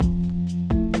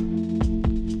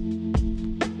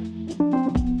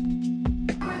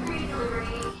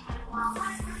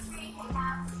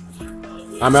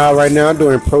I'm out right now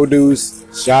doing produce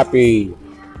shopping.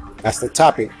 That's the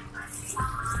topic.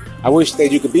 I wish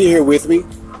that you could be here with me,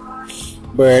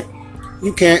 but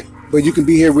you can't. But you can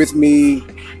be here with me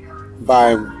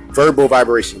by verbal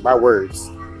vibration, by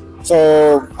words.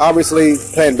 So obviously,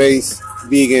 plant-based,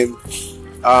 vegan,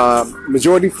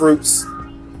 majority fruits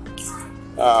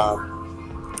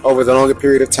over the longer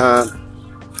period of time.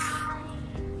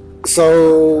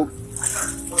 So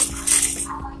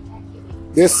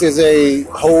this is a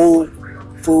whole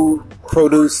food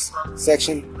produce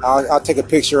section. I'll take a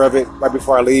picture of it right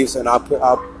before I leave, and I'll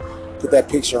put that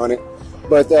picture on it.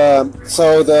 But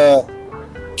so the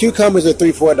cucumbers are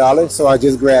 $3 for $4, so I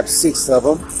just grabbed 6 of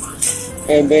them.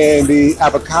 And then the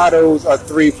avocados are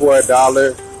 3 for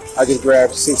 $1. I just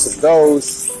grabbed 6 of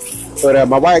those. But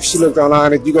my wife, she looked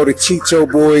online. If you go to Chicho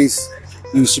Boys,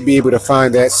 you should be able to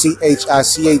find that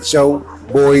CHICHO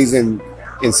Boys in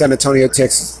San Antonio,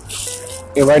 Texas.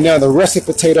 And right now, the russet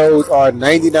potatoes are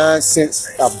 99 cents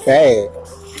a bag.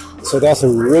 So that's a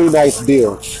really nice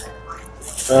deal.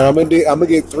 I'm gonna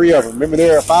get 3 of them. Remember,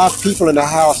 there are 5 people in the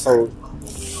household.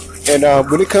 And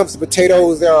when it comes to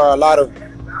potatoes, there are a lot of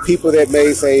people that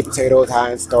may say potatoes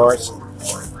high in starch.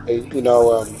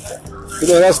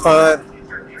 That's fine.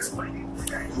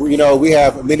 We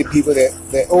have many people that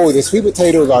the sweet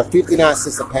potatoes are 59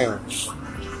 cents a pound.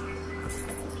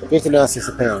 59 cents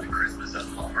a pound.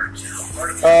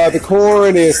 The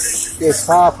corn is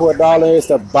 5 for $1. It's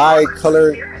the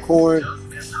bi-colored corn.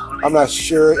 I'm not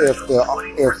sure if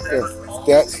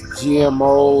that's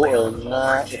GMO or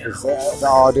not. If it's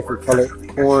all different colored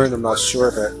corn, I'm not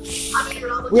sure. But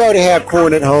we already have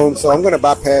corn at home, so I'm gonna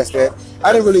bypass that.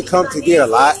 I didn't really come to get a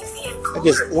lot. I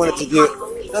just wanted to get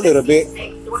a little bit.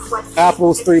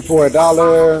 Apples 3 for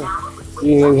 $1.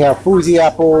 You have Fuji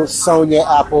apples, Sonia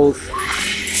apples.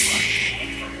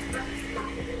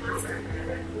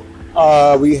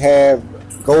 We have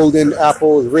golden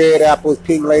apples, red apples,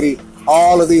 pink lady.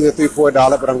 All of these are 3 for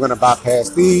 $1, but I'm going to bypass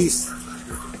these.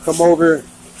 Come over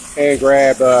and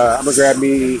grab. I'm gonna grab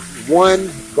me 1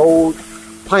 gold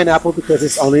pineapple because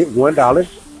it's only $1.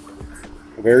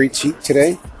 Very cheap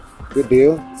today. Good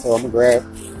deal. So I'm gonna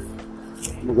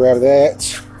grab that.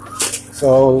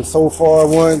 So far,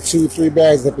 1, 2, 3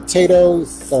 bags of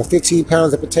potatoes. So 15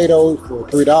 pounds of potatoes for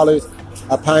 $3.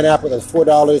 A pineapple, that's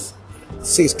 $4.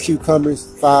 6 cucumbers,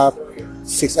 5.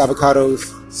 6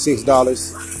 avocados,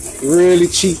 $6. Really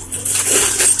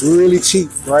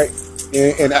cheap, right?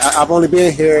 And I've only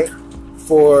been here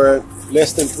for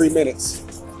less than 3 minutes,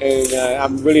 and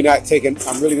I'm really not taking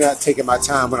my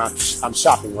time when I'm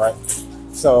shopping, right?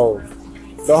 So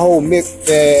the whole myth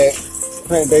that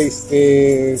plant-based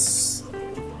is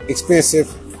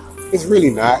expensive, it's really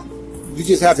not. You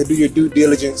just have to do your due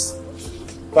diligence,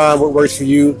 find what works for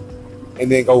you,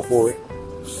 and then go for it.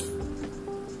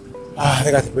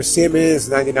 They got the persimmons,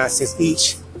 99 cents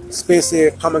each.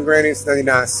 Expensive. Pomegranates,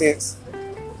 99 cents.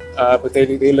 But they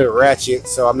look ratchet,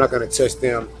 so I'm not going to touch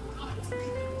them.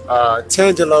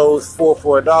 Tangelos, 4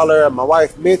 for $1. My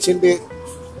wife mentioned it,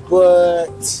 but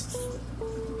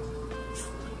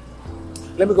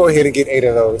let me go ahead and get 8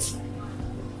 of those.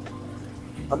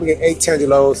 I'm going to get 8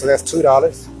 Tangelos, so that's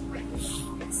 $2.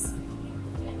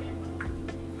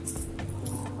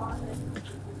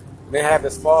 They have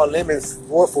the small lemons,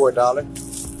 4 for $1.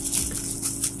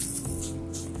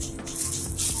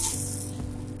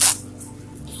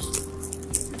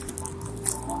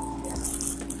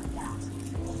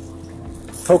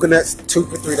 Coconuts, 2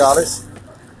 for $3.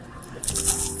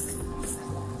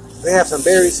 They have some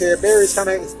berries here. Berries kind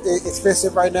of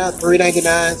expensive right now,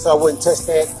 $3.99, so I wouldn't touch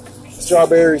that.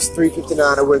 Strawberries,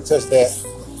 $3.59. I wouldn't touch that.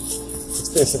 It's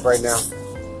expensive right now.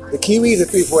 The kiwis are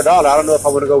 3 for $1. I don't know if I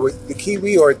want to go with the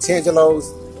kiwi or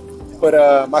Tangelos, but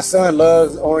my son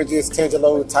loves oranges,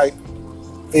 Tangelo type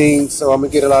things, so I'm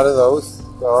gonna get a lot of those.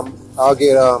 So I'll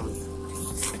get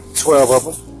 12 of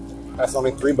them. That's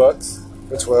only $3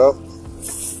 for 12.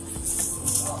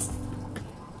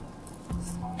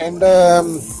 And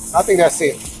I think that's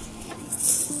it.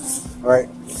 All right,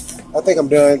 I think I'm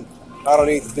done. I don't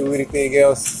need to do anything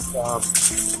else.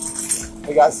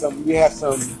 We have some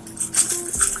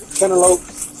cantaloupe,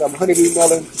 some honeybee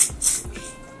melon.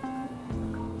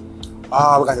 We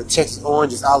got the Texas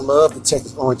oranges. I love the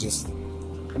Texas oranges.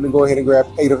 Let me go ahead and grab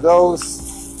 8 of those.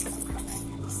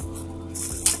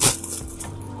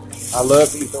 I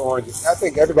love to eat the oranges. I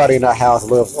think everybody in our house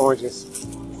loves oranges.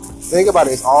 Think about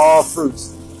it, it's all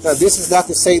fruits. Now, this is not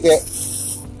to say that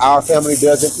our family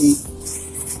doesn't eat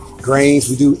grains.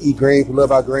 We do eat grains. We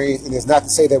love our grains. And it's not to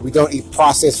say that we don't eat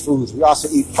processed foods. We also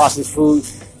eat processed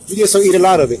foods. We just don't eat a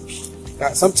lot of it.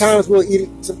 Now, sometimes we'll eat it.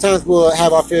 Sometimes we'll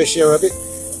have our fair share of it.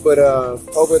 But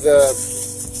over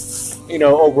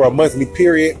over a monthly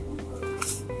period,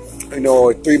 a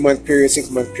 3-month period,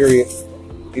 6-month period,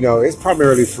 it's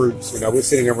primarily fruits. We're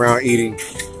sitting around eating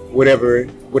whatever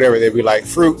they be like,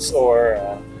 fruits or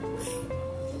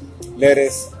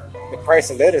lettuce. The price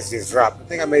of lettuce just dropped. I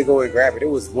think I may go and grab it. It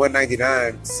was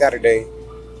 $1.99 Saturday.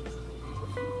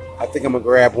 I think I'm gonna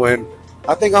grab one.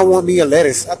 I think I want me a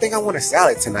lettuce. I think I want a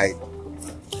salad tonight.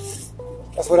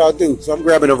 That's what I'll do. So I'm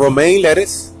grabbing a romaine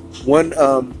lettuce, one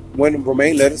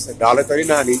romaine lettuce,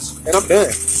 $1.39 each, and I'm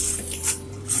done.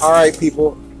 All right,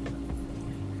 people.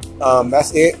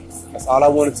 That's it. That's all I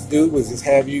wanted to do was just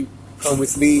have you come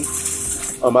with me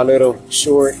on my little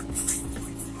short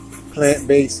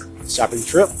plant-based shopping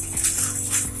trip.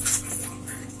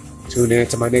 Tune in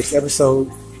to my next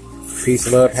episode.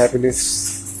 Peace, love,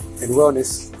 happiness, and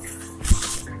wellness.